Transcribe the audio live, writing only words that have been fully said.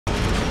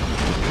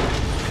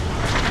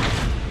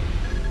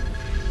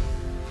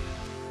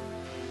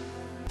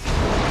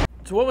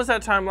So what was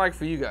that time like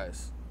for you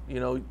guys?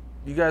 You know,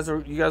 you guys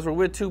were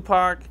with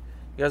Tupac.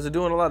 You guys are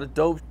doing a lot of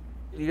dope.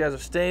 You guys are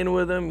staying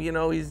with him. You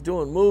know, he's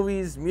doing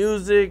movies,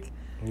 music.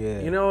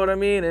 Yeah. You know what I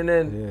mean? And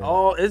then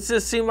it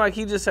just seemed like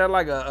he just had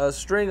like a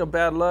string of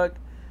bad luck,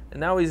 and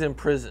now he's in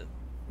prison.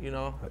 You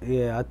know?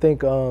 Yeah, I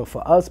think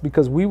for us,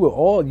 because we were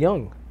all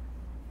young.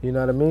 You know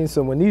what I mean?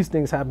 So when these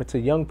things happen to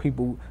young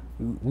people,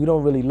 we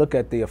don't really look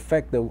at the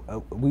effect.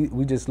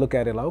 We just look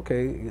at it like,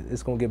 okay,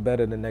 it's gonna get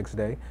better the next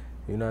day.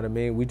 You know what I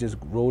mean? We just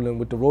rolling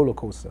with the roller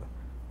coaster.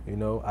 You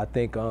know, I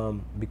think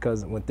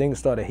because when things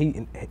started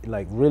heating,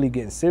 like really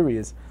getting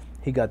serious,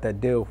 he got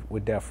that deal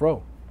with Death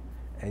Row.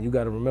 And you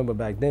got to remember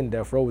back then,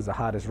 Death Row was the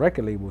hottest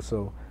record label.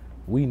 So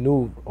we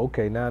knew,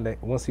 okay, now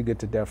that once he get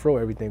to Death Row,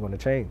 everything gonna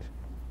change.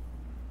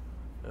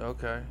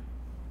 Okay.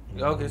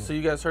 Okay, so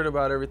you guys heard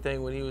about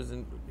everything when he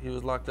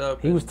was locked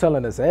up. He was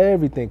telling us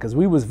everything because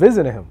we was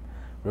visiting him.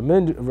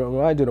 Remind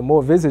you, the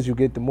more visits you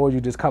get, the more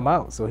you just come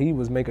out. So he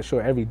was making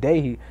sure every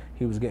day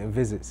he was getting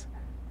visits.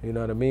 You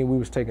know what I mean? We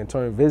was taking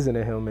turns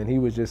visiting him, and he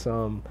was just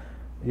you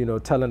know,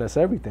 telling us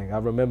everything. I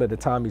remember the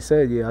time he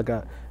said, yeah,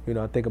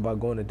 I think about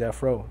going to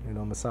Death Row. You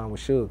know, I'm going to sign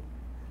with Suge.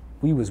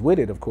 We was with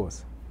it, of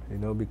course, you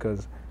know,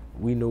 because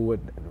we knew what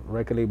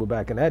record label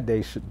back in that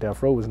day,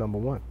 Death Row was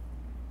 #1.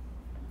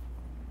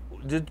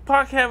 Did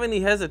Pac have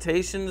any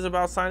hesitations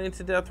about signing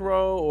to Death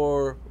Row,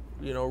 or,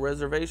 you know,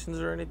 reservations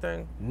or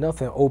anything?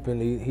 Nothing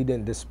openly. He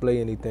didn't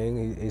display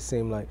anything. It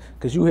seemed like,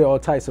 because you hear all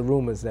types of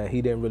rumors that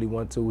he didn't really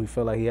want to. He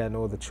felt like he had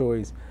no other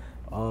choice.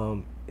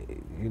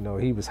 You know,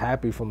 he was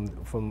happy from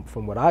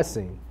what I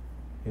seen.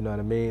 You know what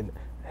I mean?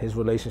 His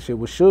relationship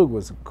with Suge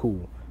was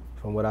cool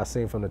from what I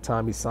seen from the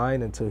time he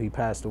signed until he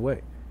passed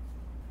away.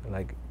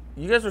 Like,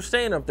 you guys were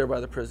staying up there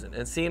by the prison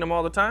and seeing him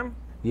all the time?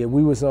 Yeah,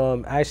 we was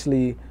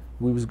actually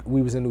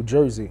we was in New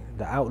Jersey.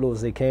 The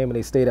Outlaws, they came and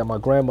they stayed at my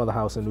grandmother's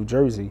house in New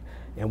Jersey,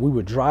 and we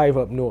would drive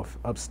up north,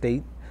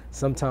 upstate.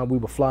 Sometimes we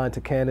would fly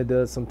into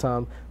Canada,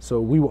 sometimes.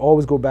 So we would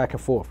always go back and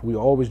forth. We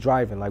were always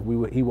driving. Like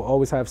he would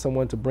always have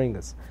someone to bring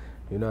us.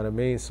 You know what I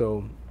mean?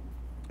 So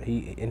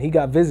he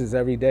got visits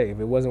every day.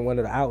 If it wasn't one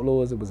of the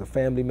Outlaws, it was a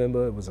family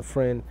member, it was a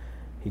friend.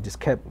 He just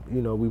kept,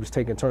 you know, we was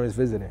taking turns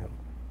visiting him.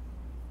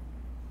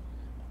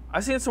 I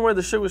seen somewhere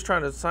the Suge was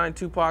trying to sign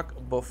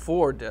Tupac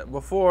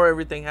before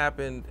everything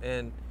happened,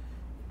 and,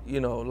 you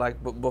know, like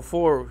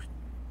before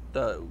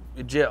the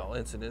jail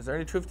incident. Is there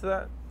any truth to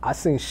that? I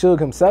seen Suge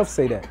himself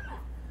say that.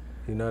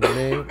 You know what I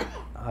mean?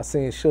 I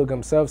seen Suge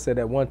himself say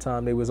that one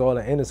time they was all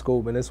in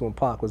Interscope, and this one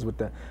Pac was with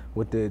the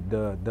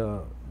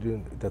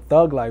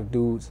Thug Life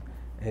dudes,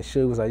 and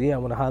Suge was like, yeah, I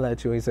want to holler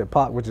at you. And he said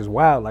Pac, which is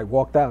wild, like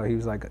walked out. He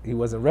was like, he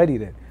wasn't ready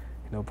then.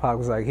 You know, Pac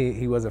was like,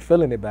 he wasn't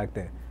feeling it back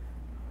then.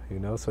 You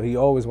know, so he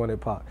always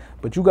wanted Pac.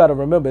 But you got to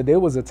remember, there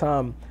was a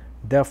time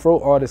Death Row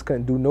artists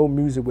couldn't do no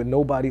music with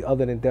nobody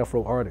other than Death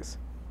Row artists.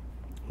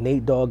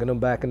 Nate Dogg and them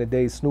back in the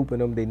day, Snoop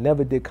and them, they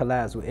never did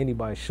collabs with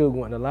anybody. Suge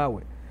wouldn't allow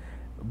it.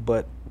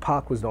 But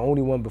Pac was the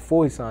only one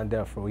before he signed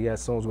Death Row. He had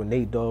songs with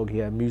Nate Dogg, he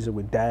had music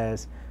with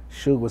Daz.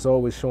 Suge was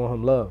always showing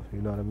him love,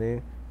 you know what I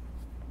mean?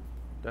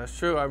 That's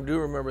true. I do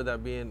remember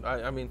that being,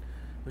 I mean,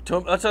 to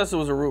us it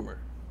was a rumor.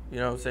 You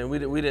know what I'm saying?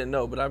 We didn't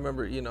know, but I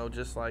remember, you know,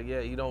 just like, yeah,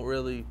 you don't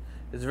really,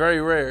 it's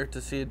very rare to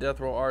see a Death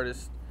Row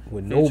artist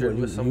with nobody.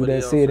 With somebody you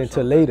didn't see it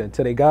until later,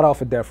 until they got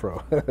off of Death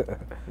Row.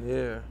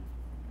 Yeah.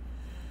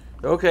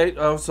 Okay,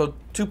 so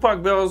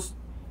Tupac bails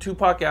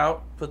Tupac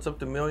out, puts up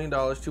the $1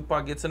 million.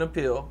 Tupac gets an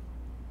appeal.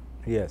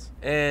 Yes.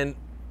 And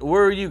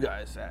where are you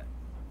guys at?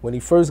 When he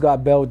first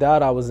got bailed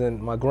out, I was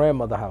in my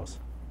grandmother's house.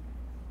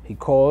 He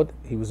called.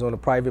 He was on a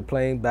private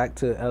plane back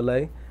to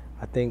L.A.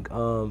 I think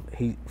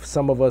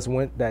some of us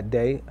went that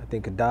day. I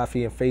think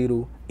Gaddafi and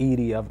Fatal,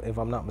 Edie, if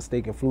I'm not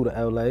mistaken, flew to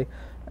L.A.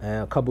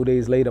 And a couple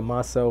days later,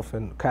 myself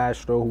and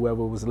Castro,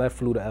 whoever was left,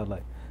 flew to L.A.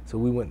 So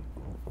we went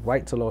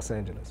right to Los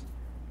Angeles.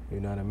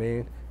 You know what I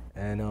mean?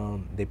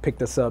 And they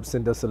picked us up,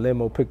 sent us a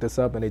limo, picked us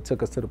up, and they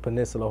took us to the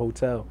Peninsula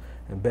Hotel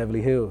in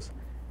Beverly Hills.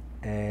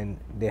 And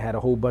they had a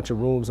whole bunch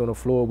of rooms on the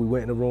floor. We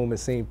went in the room and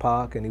seen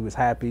Pac, and he was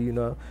happy, you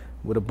know,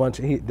 with a bunch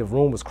of, the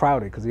room was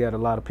crowded because he had a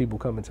lot of people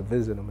coming to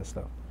visit him and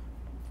stuff.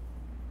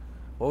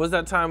 What was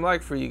that time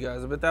like for you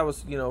guys? I bet that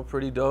was, you know,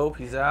 pretty dope.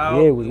 He's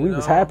out. Yeah, we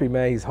was happy,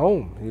 man. He's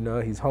home, you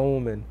know, he's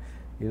home. And,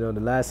 you know, the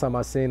last time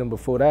I seen him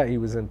before that, he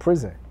was in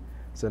prison.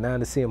 So now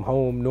to see him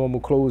home, normal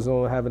clothes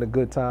on, having a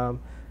good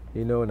time,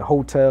 you know, in the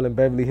hotel in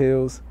Beverly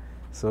Hills.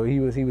 So he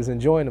was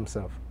enjoying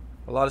himself.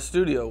 A lot of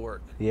studio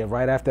work. Yeah,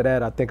 right after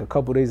that, I think a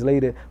couple days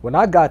later, when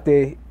I got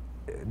there,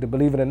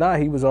 believe it or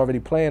not, he was already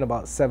playing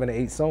about 7 or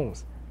 8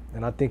 songs.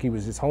 And I think he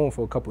was just home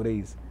for a couple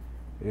days,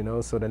 you know.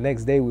 So the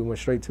next day, we went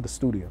straight to the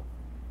studio.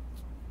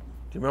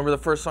 Do you remember the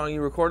first song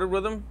you recorded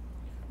with him?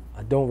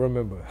 I don't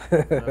remember.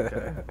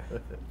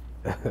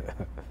 Okay.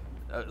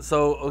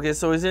 So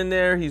he's in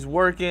there, he's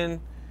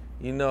working,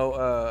 you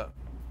know,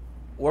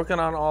 working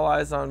on All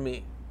Eyes on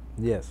Me.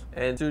 Yes.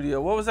 And studio,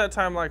 what was that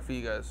time like for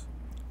you guys?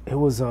 It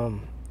was,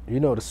 you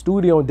know, the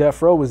studio in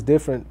Death Row was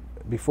different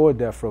before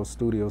Death Row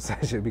studio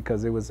session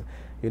because it was,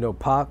 you know,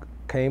 Pac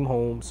came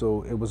home,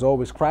 so it was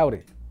always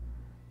crowded.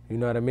 You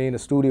know what I mean? The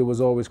studio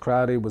was always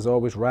crowded, it was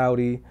always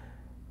rowdy.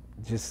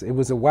 Just, it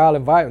was a wild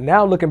environment.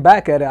 Now looking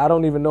back at it, I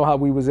don't even know how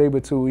we was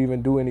able to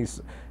even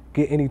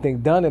get anything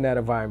done in that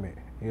environment.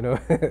 You know,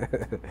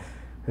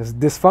 it's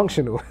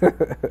dysfunctional.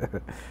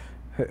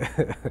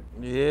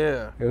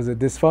 Yeah. It was a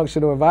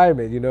dysfunctional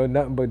environment. You know,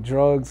 nothing but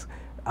drugs,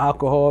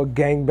 alcohol,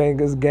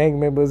 gangbangers, gang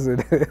members,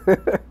 and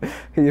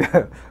you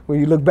know,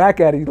 when you look back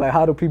at it, you're like,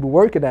 how do people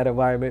work in that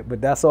environment?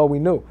 But that's all we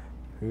knew.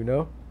 You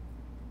know.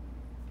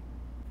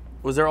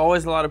 Was there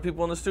always a lot of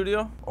people in the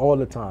studio? All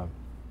the time,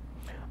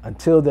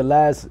 until the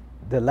last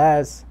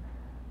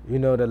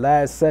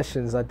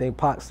sessions. I think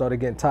Pac started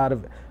getting tired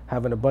of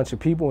having a bunch of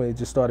people, and it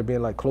just started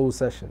being like closed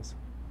sessions.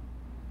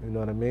 You know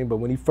what I mean? But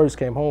when he first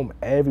came home,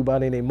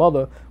 everybody and their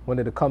mother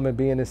wanted to come and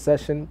be in his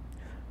session,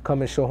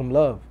 come and show him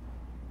love.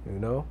 You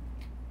know.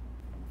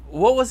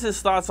 What was his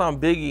thoughts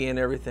on Biggie and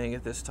everything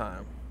at this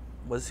time?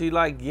 Was he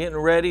like getting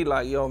ready,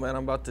 like, yo, man,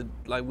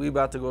 we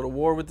about to go to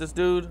war with this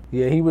dude?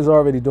 Yeah, he was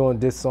already doing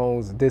diss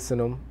songs, dissing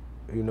them.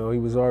 You know, he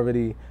was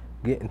already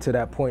getting to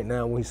that point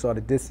now when he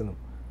started dissing them.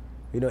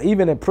 You know,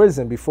 even in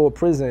prison, before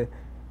prison,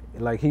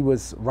 like he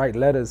was write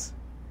letters,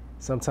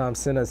 sometimes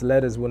send us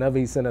letters. Whenever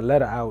he sent a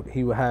letter out,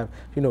 he would have,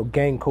 you know,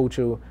 gang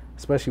culture,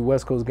 especially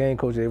West Coast gang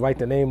culture, they write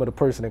the name of the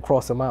person and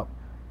cross them out.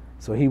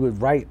 So he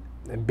would write,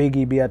 and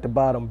Biggie be at the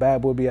bottom,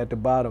 Bad Boy be at the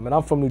bottom. And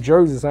I'm from New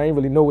Jersey, so I didn't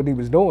really know what he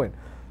was doing.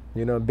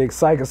 You know, Big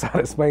Psycho started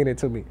explaining it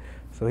to me.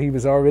 So he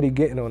was already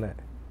getting on that.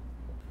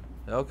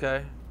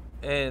 Okay.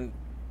 And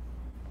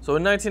so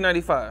in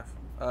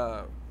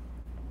 1995,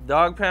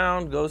 Dog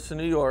Pound goes to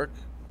New York.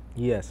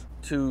 Yes.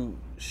 To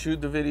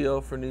shoot the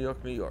video for New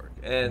York, New York.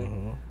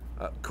 And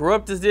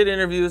Corruptus did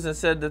interviews and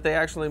said that they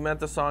actually meant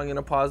the song in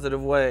a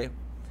positive way.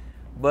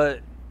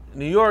 But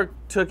New York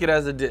took it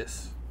as a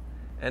diss.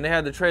 And they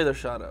had the trailer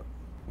shot up.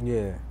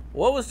 Yeah.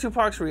 What was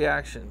Tupac's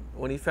reaction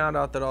when he found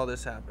out that all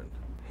this happened?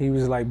 He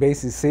was like,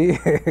 basically,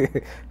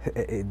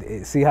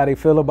 see how they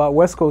feel about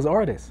West Coast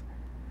artists.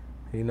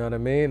 You know what I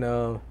mean?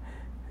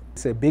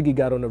 Said Biggie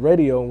got on the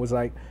radio and was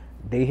like,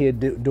 they here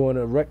doing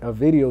a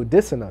video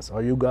dissing us.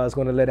 Are you guys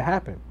going to let it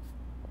happen?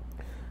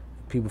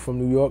 People from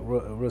New York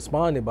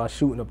responded by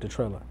shooting up the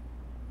trailer.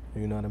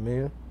 You know what I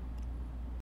mean?